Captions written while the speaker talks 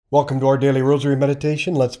Welcome to our daily rosary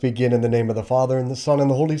meditation. Let's begin in the name of the Father, and the Son,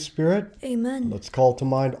 and the Holy Spirit. Amen. Let's call to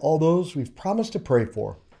mind all those we've promised to pray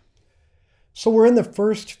for. So we're in the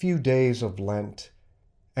first few days of Lent,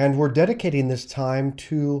 and we're dedicating this time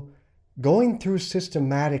to going through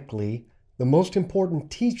systematically the most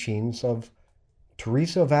important teachings of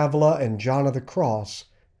Teresa of Avila and John of the Cross,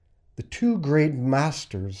 the two great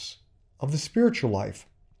masters of the spiritual life.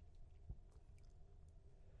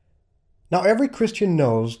 Now, every Christian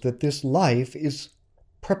knows that this life is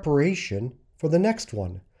preparation for the next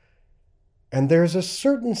one. And there's a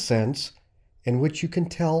certain sense in which you can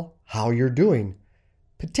tell how you're doing,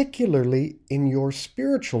 particularly in your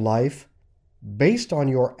spiritual life, based on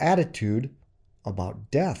your attitude about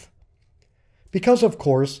death. Because, of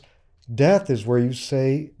course, death is where you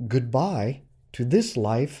say goodbye to this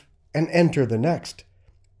life and enter the next.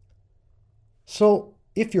 So,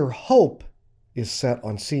 if your hope is set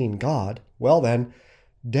on seeing God, well then,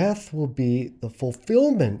 death will be the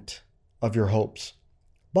fulfillment of your hopes.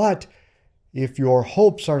 But if your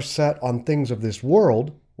hopes are set on things of this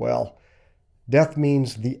world, well, death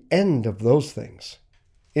means the end of those things,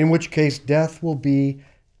 in which case death will be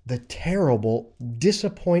the terrible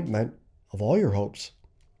disappointment of all your hopes.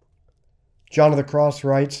 John of the Cross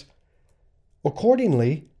writes,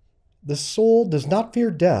 "Accordingly, the soul does not fear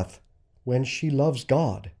death when she loves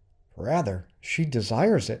God. Rather, she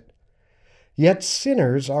desires it. Yet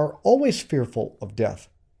sinners are always fearful of death.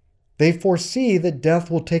 They foresee that death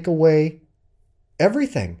will take away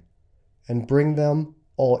everything and bring them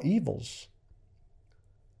all evils.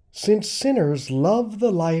 Since sinners love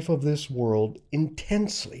the life of this world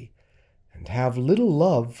intensely and have little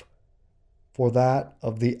love for that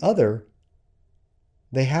of the other,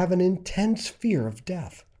 they have an intense fear of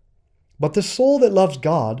death. But the soul that loves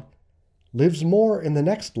God lives more in the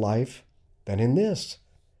next life than in this,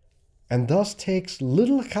 and thus takes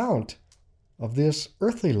little account of this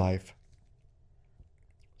earthly life."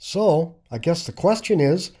 So, I guess the question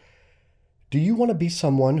is, do you want to be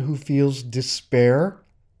someone who feels despair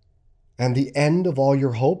and the end of all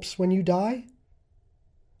your hopes when you die?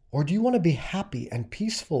 Or do you want to be happy and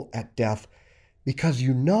peaceful at death because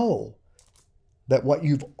you know that what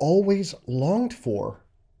you've always longed for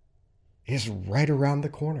is right around the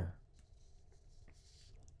corner?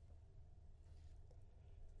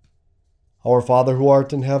 Our Father, who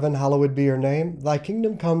art in heaven, hallowed be your name. Thy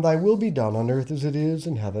kingdom come, thy will be done on earth as it is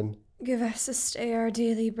in heaven. Give us this day our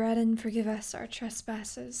daily bread, and forgive us our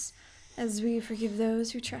trespasses, as we forgive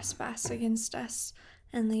those who trespass against us.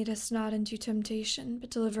 And lead us not into temptation, but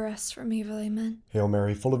deliver us from evil. Amen. Hail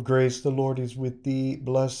Mary, full of grace, the Lord is with thee.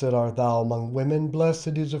 Blessed art thou among women.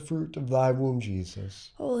 Blessed is the fruit of thy womb,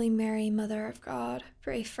 Jesus. Holy Mary, Mother of God,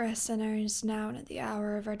 pray for us sinners, now and at the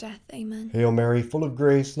hour of our death. Amen. Hail Mary, full of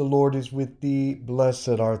grace, the Lord is with thee.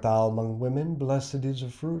 Blessed art thou among women. Blessed is the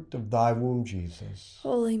fruit of thy womb, Jesus.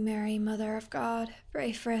 Holy Mary, Mother of God,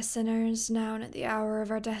 pray for us sinners, now and at the hour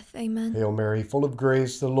of our death. Amen. Hail Mary, full of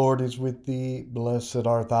grace, the Lord is with thee. Blessed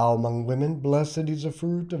art thou among women. Blessed is the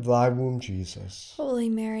fruit of thy womb, Jesus. Holy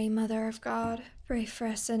Mary, Mother of God, pray for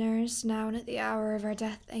us sinners, now and at the hour of our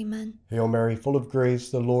death. Amen. Hail Mary, full of grace,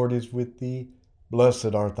 the Lord is with thee.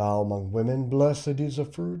 Blessed art thou among women. Blessed is the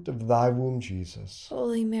fruit of thy womb, Jesus.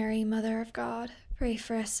 Holy Mary, Mother of God, pray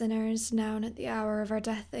for us sinners, now and at the hour of our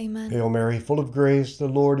death. Amen. Hail Mary, full of grace, the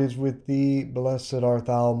Lord is with thee. Blessed art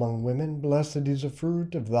thou among women. Blessed is the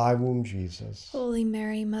fruit of thy womb, Jesus. Holy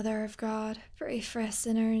Mary, Mother of God, pray for us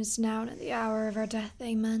sinners, now and at the hour of our death.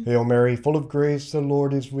 Amen. Hail Mary, full of grace, the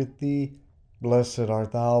Lord is with thee. Blessed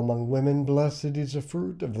art thou among women. Blessed is the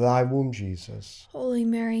fruit of thy womb, Jesus. Holy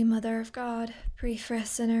Mary, Mother of God, pray for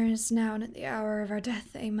us sinners, now and at the hour of our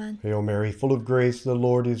death. Amen. Hail Mary, full of grace, the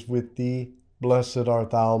Lord is with thee. Blessed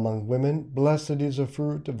art thou among women. Blessed is the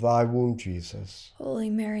fruit of thy womb, Jesus. Holy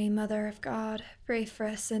Mary, Mother of God, pray for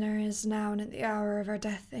us sinners, now and at the hour of our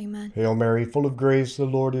death. Amen. Hail Mary, full of grace, the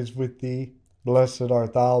Lord is with thee. Blessed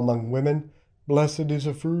art thou among women. Blessed is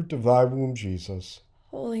the fruit of thy womb, Jesus.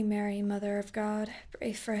 Holy Mary, Mother of God,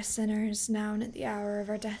 pray for us sinners, now and at the hour of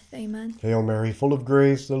our death. Amen. Hail Mary, full of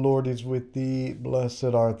grace, the Lord is with thee. Blessed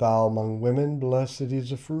art thou among women. Blessed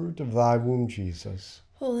is the fruit of thy womb, Jesus.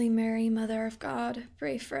 Holy Mary, Mother of God,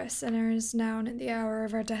 pray for us sinners, now and at the hour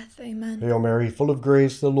of our death. Amen. Hail Mary, full of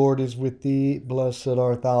grace, the Lord is with thee. Blessed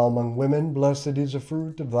art thou among women. Blessed is the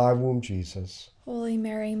fruit of thy womb, Jesus. Holy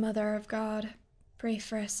Mary, Mother of God, pray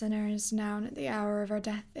for us sinners, now and at the hour of our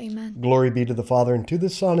death. Amen. Glory be to the Father, and to the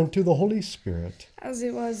Son, and to the Holy Spirit. As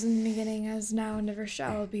it was in the beginning, as now, and ever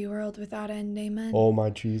shall be, world without end. Amen. O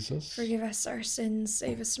my Jesus, forgive us our sins,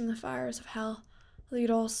 save us from the fires of hell. Lead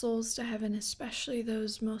all souls to heaven, especially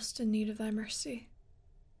those most in need of thy mercy.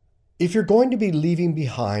 If you're going to be leaving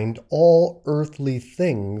behind all earthly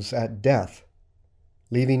things at death,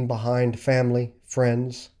 leaving behind family,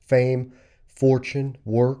 friends, fame, fortune,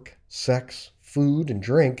 work, sex, food, and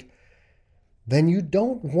drink, then you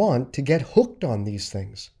don't want to get hooked on these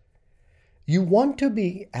things. You want to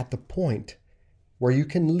be at the point where you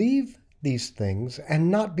can leave these things and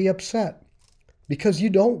not be upset, because you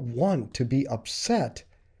don't want to be upset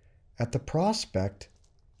at the prospect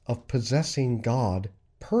of possessing God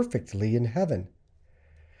perfectly in heaven.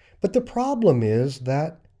 But the problem is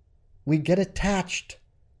that we get attached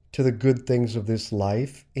to the good things of this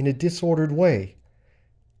life in a disordered way,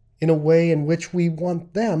 in a way in which we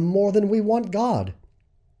want them more than we want God.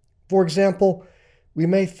 For example, we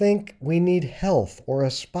may think we need health or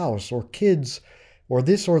a spouse or kids or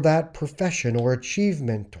this or that profession or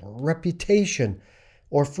achievement or reputation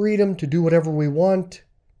or freedom to do whatever we want.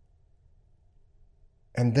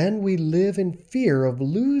 And then we live in fear of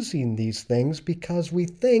losing these things because we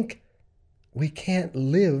think we can't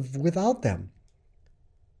live without them.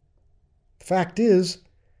 The fact is,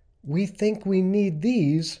 we think we need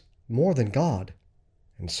these more than God,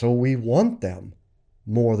 and so we want them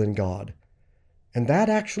more than God. And that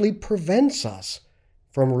actually prevents us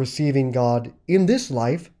from receiving God in this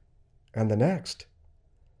life and the next.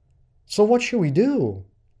 So what should we do?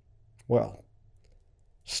 Well,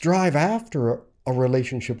 strive after a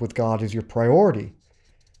relationship with God as your priority.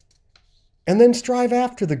 And then strive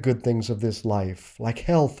after the good things of this life, like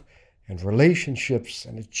health and relationships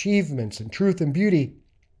and achievements and truth and beauty.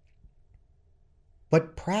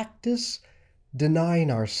 But practice denying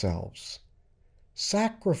ourselves,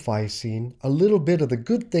 sacrificing a little bit of the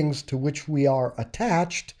good things to which we are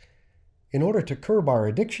attached in order to curb our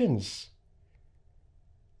addictions.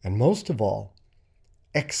 And most of all,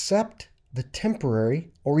 accept the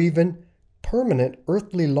temporary or even permanent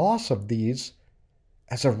earthly loss of these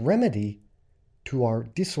as a remedy to our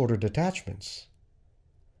disordered attachments.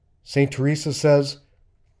 St. Teresa says,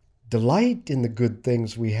 "Delight in the good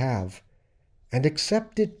things we have and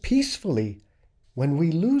accept it peacefully when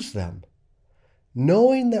we lose them,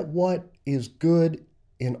 knowing that what is good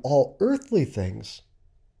in all earthly things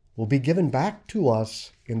will be given back to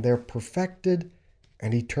us in their perfected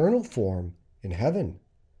and eternal form in heaven."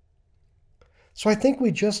 So I think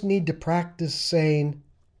we just need to practice saying,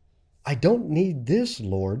 "I don't need this,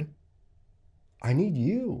 Lord. I need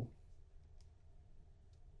you."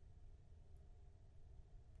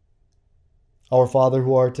 Our Father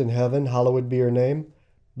who art in heaven, hallowed be your name.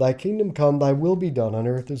 Thy kingdom come, thy will be done on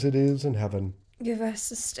earth as it is in heaven. Give us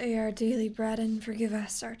this day our daily bread, and forgive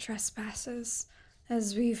us our trespasses,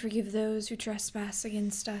 as we forgive those who trespass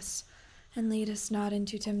against us. And lead us not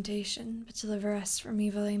into temptation, but deliver us from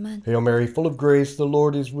evil. Amen. Hail Mary, full of grace, the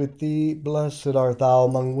Lord is with thee. Blessed art thou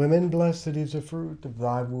among women, blessed is the fruit of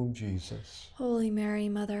thy womb, Jesus. Holy Mary,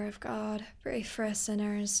 Mother of God, pray for us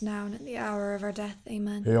sinners, now and at the hour of our death.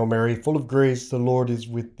 Amen. Hail Mary, full of grace, the Lord is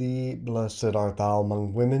with thee. Blessed art thou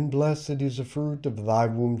among women, blessed is the fruit of thy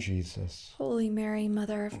womb, Jesus. Holy Mary,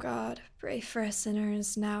 Mother of God, pray for us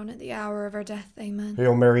sinners, now and at the hour of our death. Amen.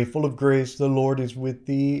 Hail Mary, full of grace, the Lord is with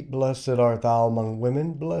thee. Blessed art thou among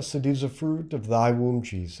women, blessed is the fruit of thy womb,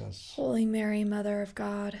 Jesus. Holy Mary, Mother of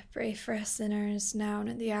God, pray for us sinners, now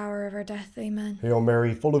and at the hour of our death. Amen. Hail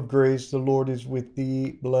Mary, full of grace, the Lord is with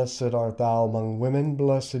thee. Blessed art thou among women,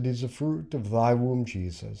 blessed is the fruit of thy womb,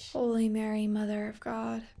 Jesus. Holy Mary, Mother of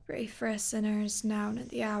God, pray for us sinners, now and at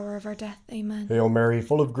the hour of our death. Amen. Hail Mary,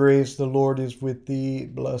 full of grace, the Lord is with thee.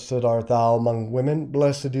 Blessed art thou among women,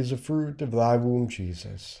 blessed is the fruit of thy womb,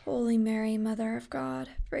 Jesus. Holy Mary, Mother of God,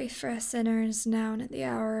 pray for us sinners, now and at the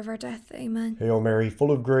hour of our death. Amen. Hail Mary,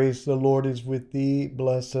 full of grace, the Lord is with thee.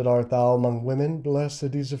 Blessed art thou among women,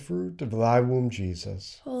 blessed is the fruit of thy womb,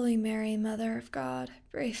 Jesus. Holy Mary, Mother of God,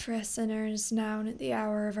 pray for us sinners, now and at the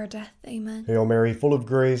hour of our death. Amen. Hail Mary, full of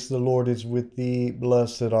grace, the Lord is with thee.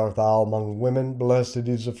 Blessed art thou among women, blessed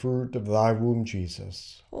is the fruit of thy womb,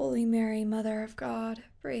 Jesus. Holy Mary, Mother of God,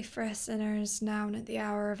 pray for us sinners, now and at the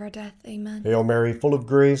hour of our death. Amen. Hail Mary, full of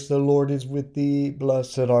grace, the Lord is with thee.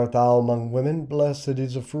 Blessed art thou among women, blessed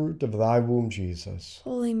is the fruit of thy womb, Jesus.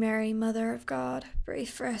 Holy Mary, Mother of God, pray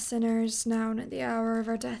for us sinners, now and at the hour of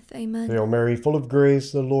our death. Amen. Hail Mary, full of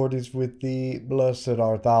grace, the Lord is with thee. Blessed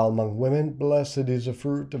art thou among women, blessed is the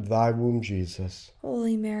fruit of thy womb, Jesus.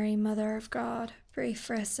 Holy Mary, Mother of God, pray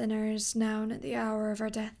for us sinners, now and at the hour of our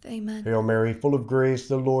death. Amen. Hail Mary, full of grace,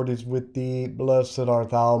 the Lord is with thee. Blessed art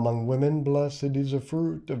thou among women, blessed is the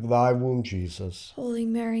fruit of thy womb, Jesus. Holy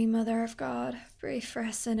Mary, Mother of God, pray for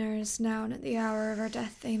us sinners, now and at the hour of our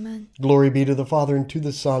death. Amen. Glory be to the Father, and to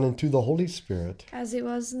the Son, and to the Holy Spirit. As it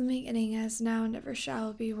was in the beginning, as now and ever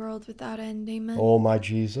shall be, world without end. Amen. O my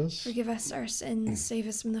Jesus, forgive us our sins, save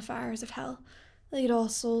us from the fires of hell. Lead all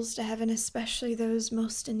souls to heaven, especially those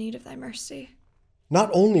most in need of thy mercy. not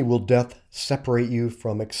only will death separate you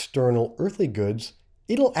from external earthly goods,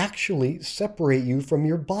 it'll actually separate you from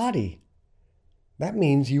your body. That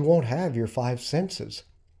means you won't have your five senses,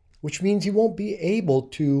 which means you won't be able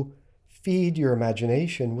to feed your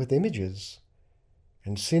imagination with images.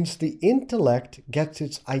 And since the intellect gets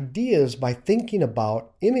its ideas by thinking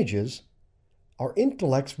about images, our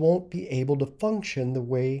intellects won't be able to function the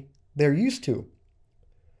way they're used to.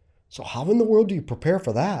 So how in the world do you prepare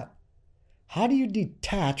for that? How do you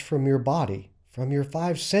detach from your body, from your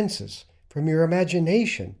five senses, from your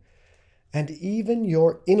imagination, and even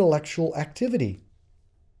your intellectual activity?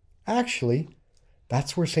 Actually,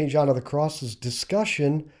 that's where St. John of the Cross's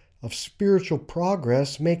discussion of spiritual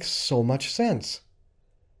progress makes so much sense.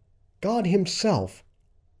 God himself,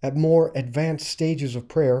 at more advanced stages of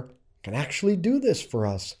prayer, can actually do this for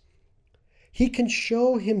us. He can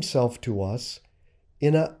show himself to us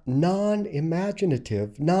in a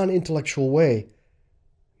non-imaginative, non-intellectual way.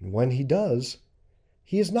 And when he does,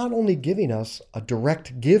 he is not only giving us a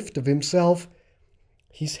direct gift of himself,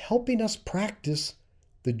 he's helping us practice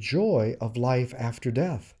the joy of life after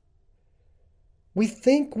death. We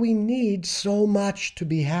think we need so much to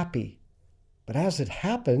be happy, but as it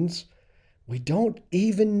happens, we don't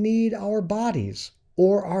even need our bodies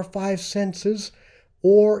or our five senses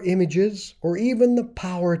or images or even the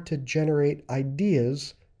power to generate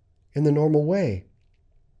ideas in the normal way.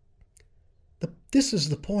 This is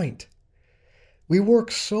the point. We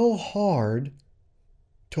work so hard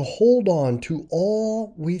to hold on to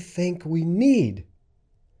all we think we need,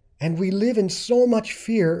 and we live in so much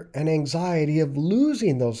fear and anxiety of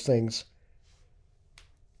losing those things.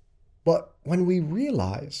 But when we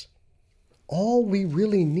realize all we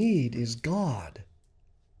really need is God,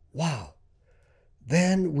 wow,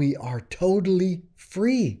 then we are totally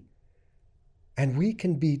free, and we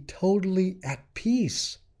can be totally at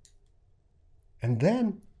peace. And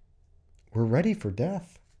then we're ready for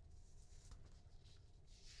death.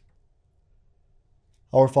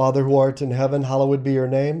 Our Father who art in heaven, hallowed be your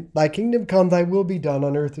name. Thy kingdom come, thy will be done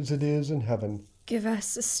on earth as it is in heaven. Give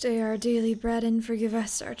us this day our daily bread, and forgive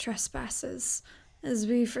us our trespasses, as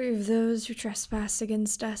we forgive those who trespass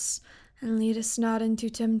against us. And lead us not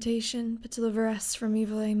into temptation, but deliver us from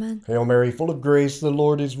evil. Amen. Hail Mary, full of grace, the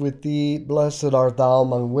Lord is with thee. Blessed art thou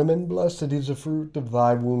among women, blessed is the fruit of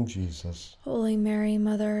thy womb, Jesus. Holy Mary,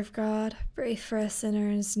 Mother of God, pray for us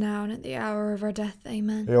sinners, now and at the hour of our death.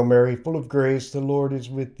 Amen. Hail Mary, full of grace, the Lord is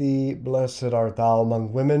with thee. Blessed art thou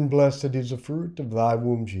among women, blessed is the fruit of thy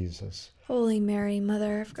womb, Jesus. Holy Mary,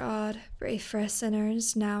 Mother of God, pray for us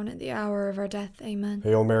sinners, now and at the hour of our death. Amen.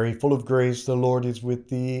 Hail Mary, full of grace, the Lord is with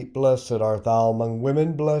thee. Blessed art thou among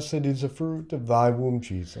women, blessed is the fruit of thy womb,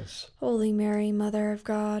 Jesus. Holy Mary, Mother of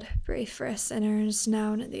God, pray for us sinners,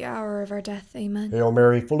 now and at the hour of our death. Amen. Hail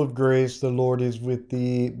Mary, full of grace, the Lord is with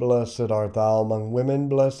thee. Blessed art thou among women,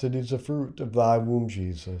 blessed is the fruit of thy womb,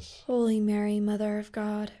 Jesus. Holy Mary, Mother of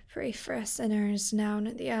God, pray for us sinners, now and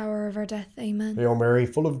at the hour of our death. Amen. Hail Mary,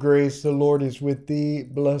 full of grace, the Lord is with thee.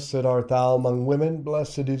 Blessed art thou among women,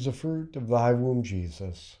 blessed is the fruit of thy womb,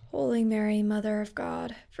 Jesus. Holy Mary, Mother of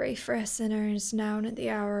God, pray for us sinners, now and at the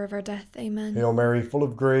hour of our death. Amen. Hail Mary, full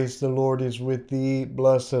of grace, the Lord is with thee.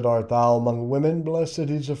 Blessed art thou among women, blessed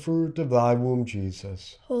is the fruit of thy womb,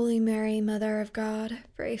 Jesus. Holy Mary, Mother of God,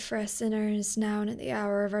 pray for us sinners, now and at the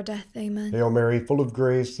hour of our death. Amen. Hail Mary, full of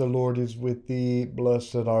grace, the Lord is with thee.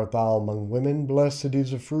 Blessed art thou among women, blessed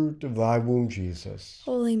is the fruit of thy womb, Jesus.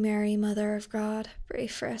 Holy Mary, Mother of God, pray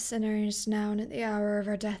for us sinners, now and at the hour of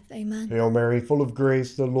our death. Amen. Hail Mary, full of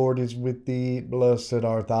grace, the Lord is with thee. Blessed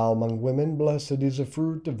art thou among women, blessed is the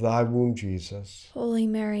fruit of thy womb, Jesus. Holy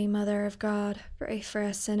Mary, Mother of God, pray for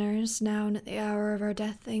us sinners, now and at the hour of our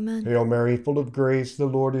death. Amen. Hail Mary, full of grace, the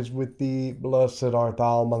Lord is with thee. Blessed art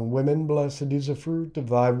thou among women, blessed is the fruit of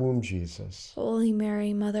thy womb, Jesus. Holy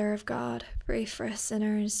Mary, Mother of God, pray for us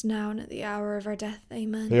sinners, now and at the hour of our death.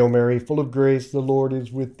 Amen. Hail Mary, full of grace, the Lord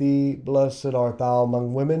is with thee. Blessed art thou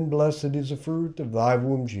among women, blessed is the fruit of thy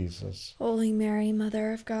womb, Jesus. Holy Mary,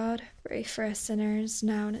 Mother of God, pray for us sinners,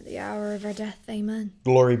 now and at the hour of our death. Amen.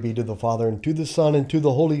 Glory be to the Father, and to the Son, and to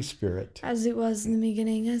the Holy Spirit. As it was in the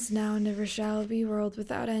beginning, as now, and ever shall be, world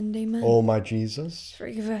without end. Amen. O my Jesus,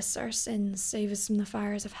 forgive us our sins, save us from the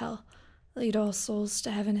fires of hell. Lead all souls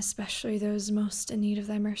to heaven, especially those most in need of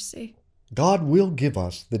thy mercy. God will give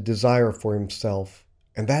us the desire for himself,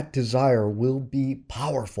 and that desire will be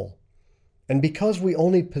powerful. And because we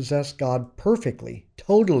only possess God perfectly,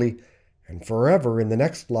 totally, and forever in the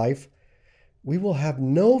next life, we will have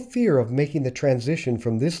no fear of making the transition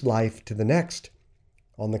from this life to the next.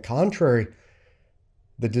 On the contrary,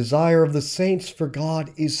 the desire of the saints for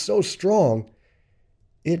God is so strong,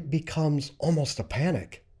 it becomes almost a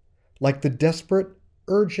panic, like the desperate,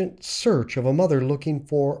 urgent search of a mother looking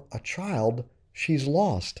for a child she's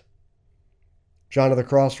lost. John of the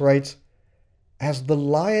Cross writes, "As the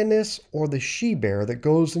lioness or the she-bear that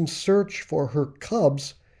goes in search for her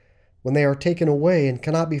cubs when they are taken away and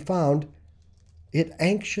cannot be found, it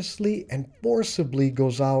anxiously and forcibly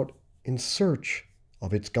goes out in search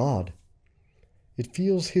of its God. It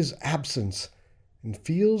feels his absence and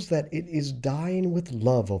feels that it is dying with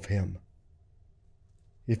love of him."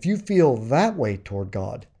 If you feel that way toward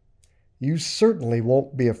God, you certainly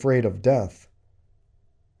won't be afraid of death.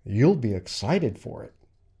 You'll be excited for it.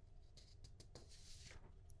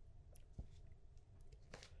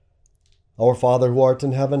 Our Father who art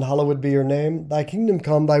in heaven, hallowed be your name. Thy kingdom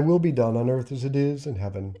come, thy will be done on earth as it is in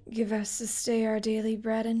heaven. Give us this day our daily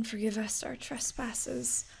bread, and forgive us our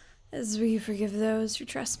trespasses, as we forgive those who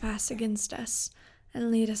trespass against us. And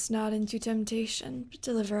lead us not into temptation, but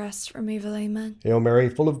deliver us from evil. Amen. Hail Mary,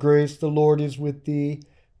 full of grace, the Lord is with thee.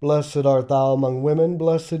 Blessed art thou among women,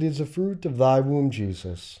 blessed is the fruit of thy womb,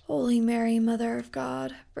 Jesus. Holy Mary, Mother of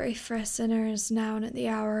God, pray for us sinners, now and at the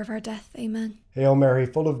hour of our death. Amen. Hail Mary,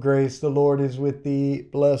 full of grace, the Lord is with thee.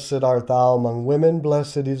 Blessed art thou among women,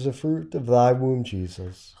 blessed is the fruit of thy womb,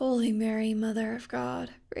 Jesus. Holy Mary, Mother of God,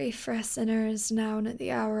 pray for us sinners, now and at the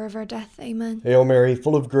hour of our death. Amen. Hail Mary,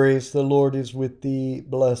 full of grace, the Lord is with thee.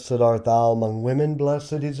 Blessed art thou among women,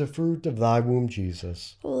 blessed is the fruit of thy womb,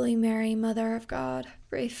 Jesus. Holy Mary, Mother of God,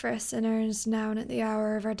 pray for us sinners, now and at the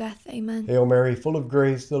hour of our death. Amen. Hail Mary, full of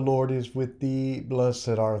grace, the Lord is with thee. Blessed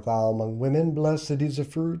art thou among women, blessed is the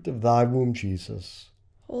fruit of thy womb, Jesus.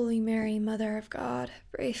 Holy Mary, Mother of God,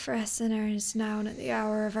 pray for us sinners, now and at the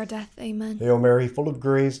hour of our death. Amen. Hail Mary, full of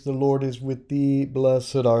grace, the Lord is with thee.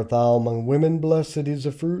 Blessed art thou among women, blessed is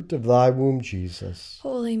the fruit of thy womb, Jesus.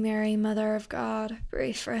 Holy Mary, Mother of God,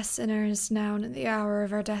 pray for us sinners, now and at the hour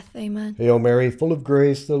of our death. Amen. Hail Mary, full of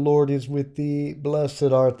grace, the Lord is with thee. Blessed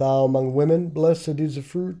art thou among women, blessed is the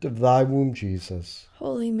fruit of thy womb, Jesus.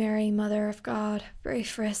 Holy Mary, Mother of God, pray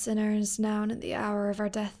for us sinners, now and at the hour of our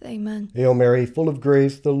death. Amen. Hail Mary, full of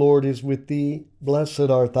grace, the Lord is with thee. Blessed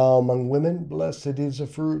art thou among women, blessed is the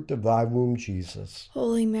fruit of thy womb, Jesus.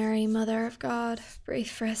 Holy Mary, Mother of God, pray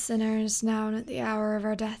for us sinners, now and at the hour of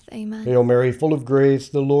our death. Amen. Hail Mary, full of grace,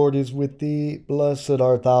 the Lord is with thee. Blessed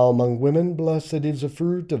art thou among women, blessed is the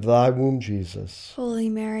fruit of thy womb, Jesus. Holy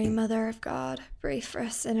Mary, Mother of God, pray for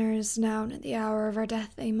us sinners, now and at the hour of our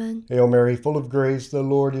death. Amen. Hail Mary, full of grace, the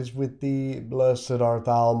Lord is with thee. Blessed art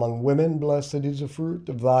thou among women, blessed is the fruit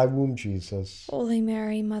of thy womb, Jesus. Holy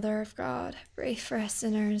Mary, Mother of God, pray for us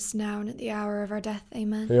sinners, now and at the hour of our death.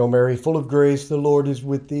 Amen. Hail Mary, full of grace, the Lord is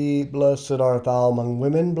with thee. Blessed art thou among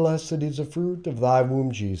women, blessed is the fruit of thy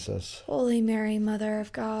womb, Jesus. Holy Mary, Mother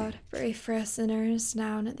of God, pray for us sinners,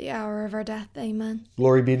 now and at the hour of our death. Amen.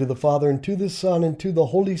 Glory be to the Father, and to the Son, and to the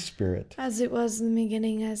Holy Spirit. As it was in the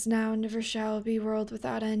beginning, as now, and ever shall be, world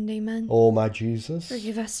without end. Amen. O my Jesus,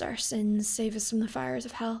 forgive us our sins, save us from the fires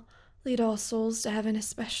of hell. Lead all souls to heaven,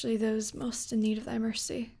 especially those most in need of thy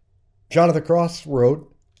mercy. John of the Cross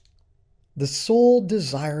wrote, "The soul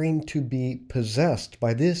desiring to be possessed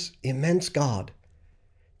by this immense God,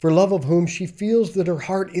 for love of whom she feels that her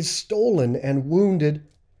heart is stolen and wounded,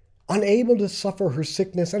 unable to suffer her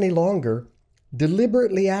sickness any longer,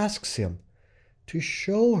 deliberately asks him to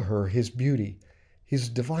show her his beauty, his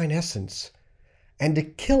divine essence, and to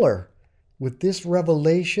kill her with this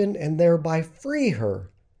revelation and thereby free her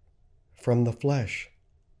from the flesh."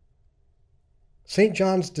 St.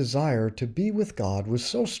 John's desire to be with God was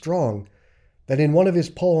so strong that in one of his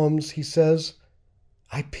poems he says,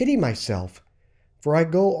 "I pity myself, for I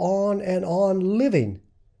go on and on living."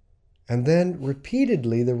 And then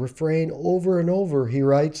repeatedly the refrain over and over he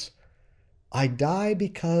writes, "I die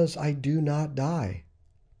because I do not die."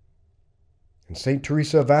 And St.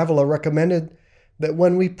 Teresa of Avila recommended that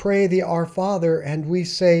when we pray the Our Father and we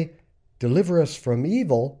say, "Deliver us from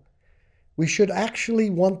evil," we should actually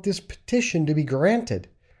want this petition to be granted.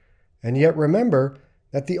 And yet remember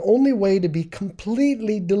that the only way to be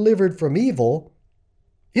completely delivered from evil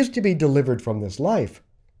is to be delivered from this life.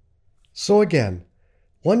 So again,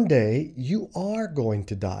 one day you are going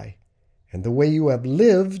to die, and the way you have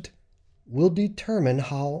lived will determine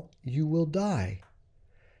how you will die.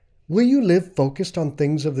 Will you live focused on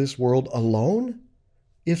things of this world alone?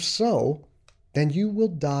 If so, then you will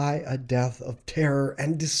die a death of terror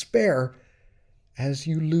and despair as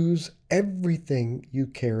you lose everything you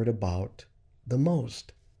cared about the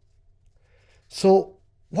most. So,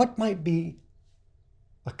 what might be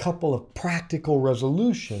a couple of practical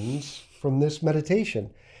resolutions from this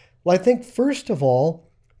meditation? Well, I think first of all,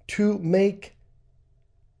 to make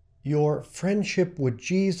your friendship with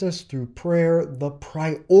Jesus through prayer the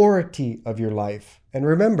priority of your life. And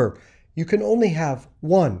remember, you can only have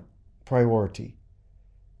one priority.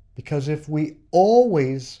 Because if we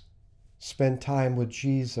always spend time with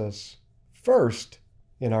Jesus first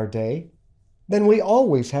in our day, then we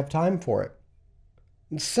always have time for it.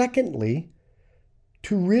 And secondly,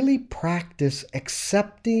 to really practice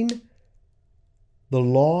accepting the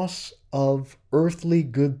loss of earthly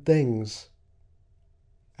good things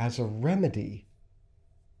as a remedy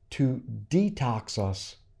to detox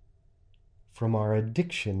us from our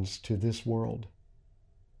addictions to this world.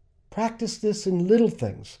 Practice this in little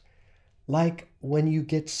things, like when you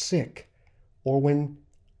get sick or when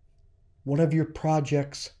one of your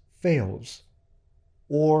projects fails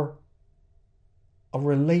or a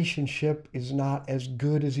relationship is not as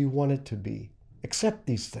good as you want it to be. Accept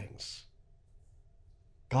these things.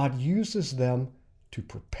 God uses them to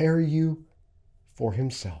prepare you for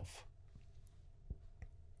himself.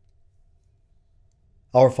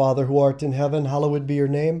 Our Father who art in heaven, hallowed be your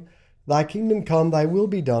name. Thy kingdom come, thy will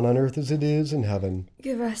be done on earth as it is in heaven.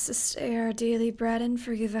 Give us this day our daily bread, and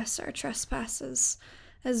forgive us our trespasses,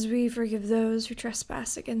 as we forgive those who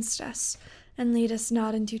trespass against us. And lead us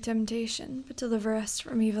not into temptation, but deliver us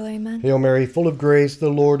from evil. Amen. Hail Mary, full of grace, the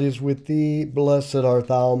Lord is with thee. Blessed art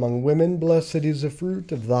thou among women. Blessed is the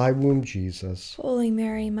fruit of thy womb, Jesus. Holy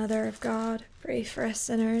Mary, Mother of God, pray for us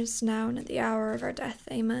sinners, now and at the hour of our death.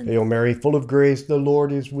 Amen. Hail Mary, full of grace, the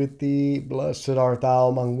Lord is with thee. Blessed art thou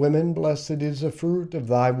among women. Blessed is the fruit of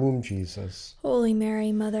thy womb, Jesus. Holy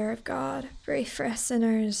Mary, Mother of God, pray for us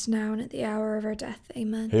sinners, now and at the hour of our death.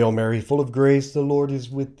 Amen. Hail Mary, full of grace, the Lord is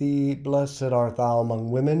with thee. Blessed art thou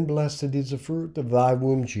among women. Blessed is the fruit of thy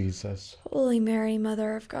womb, Jesus. Holy Mary,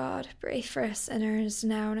 Mother of God, pray for us sinners,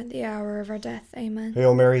 now and at the hour of our death. Amen.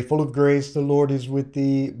 Hail Mary, full of grace, the Lord is with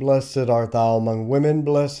thee. Blessed art thou among women.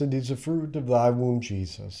 Blessed is the fruit of thy womb,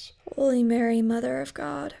 Jesus. Holy Mary, Mother of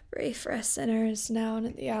God, pray for us sinners, now and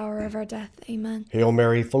at the hour of our death. Amen. Hail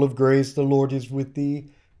Mary, full of grace, the Lord is with thee.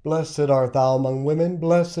 Blessed art thou among women.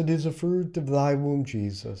 Blessed is the fruit of thy womb,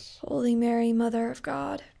 Jesus. Holy Mary, Mother of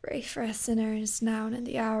God, pray for us sinners, now and at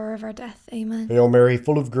the hour of our death. Amen. Hail Mary,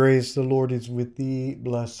 full of grace, the Lord is with thee.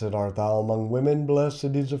 Blessed art thou among women.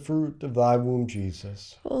 Blessed is the fruit of thy womb,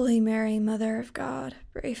 Jesus. Holy Mary, Mother of God,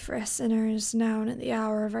 pray for us sinners, now and at the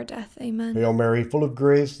hour of our death. Amen. Hail Mary, full of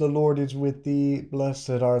grace, the Lord is with thee.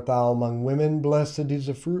 Blessed art thou among women. Blessed is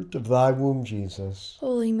the fruit of thy womb, Jesus.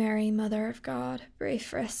 Holy Mary, Mother of God, pray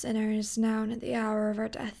for us sinners, now and at the hour of our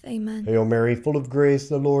death. Amen. Hail Mary, full of grace,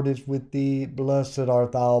 the Lord is with thee. Blessed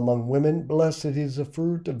art thou among women. Blessed is the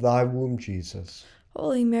fruit of thy womb, Jesus.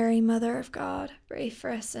 Holy Mary, Mother of God, pray for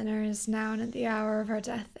us sinners, now and at the hour of our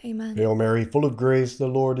death. Amen. Hail Mary, full of grace, the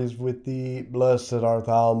Lord is with thee. Blessed art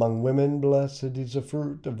thou among women. Blessed is the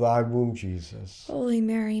fruit of thy womb, Jesus. Holy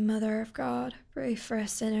Mary, Mother of God, pray for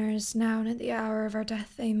us sinners, now and at the hour of our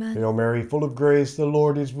death. Amen. Hail Mary, full of grace, the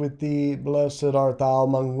Lord is with thee. Blessed art thou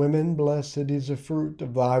among women. Blessed is the fruit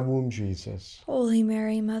of thy womb, Jesus. Holy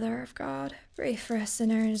Mary, Mother of God, pray for us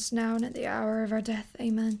sinners, now and at the hour of our death.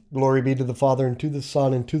 Amen. Glory be to the Father, and to the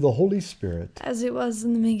Son, and to the Holy Spirit. As it was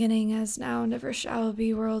in the beginning, as now, and ever shall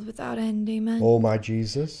be, world without end. Amen. O my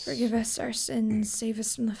Jesus, forgive us our sins, save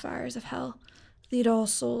us from the fires of hell. Lead all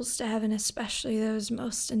souls to heaven, especially those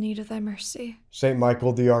most in need of thy mercy. Saint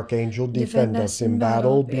Michael the Archangel, defend us in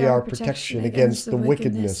battle. Be our protection against the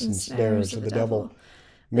wickedness and snares of the devil.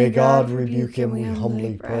 May God rebuke him, we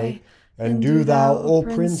humbly pray. And do thou, O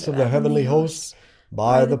Prince of the heavenly hosts,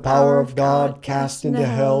 by the power of God, cast into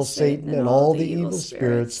hell Satan and all the evil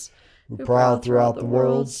spirits who prowl throughout the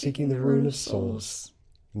world, seeking the ruin of souls.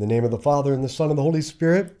 In the name of the Father, and the Son, and the Holy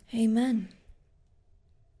Spirit. Amen.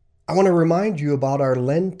 I want to remind you about our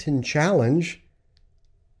Lenten challenge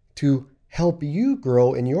to help you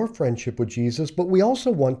grow in your friendship with Jesus, but we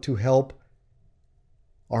also want to help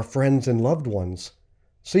our friends and loved ones.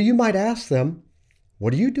 So you might ask them,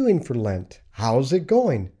 what are you doing for Lent? How's it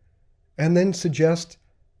going? And then suggest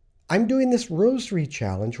I'm doing this rosary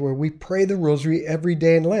challenge where we pray the rosary every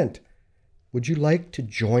day in Lent. Would you like to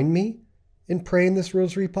join me in praying this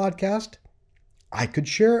rosary podcast? I could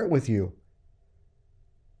share it with you.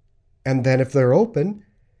 And then if they're open,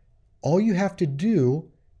 all you have to do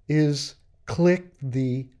is click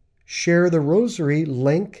the Share the Rosary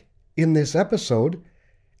link in this episode,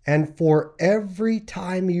 and for every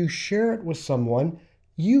time you share it with someone,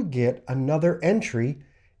 you get another entry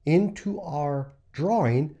into our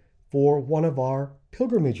drawing for one of our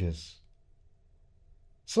pilgrimages.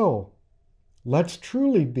 So, let's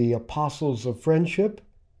truly be apostles of friendship,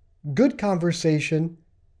 good conversation,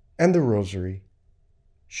 and the Rosary.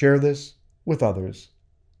 Share this with others.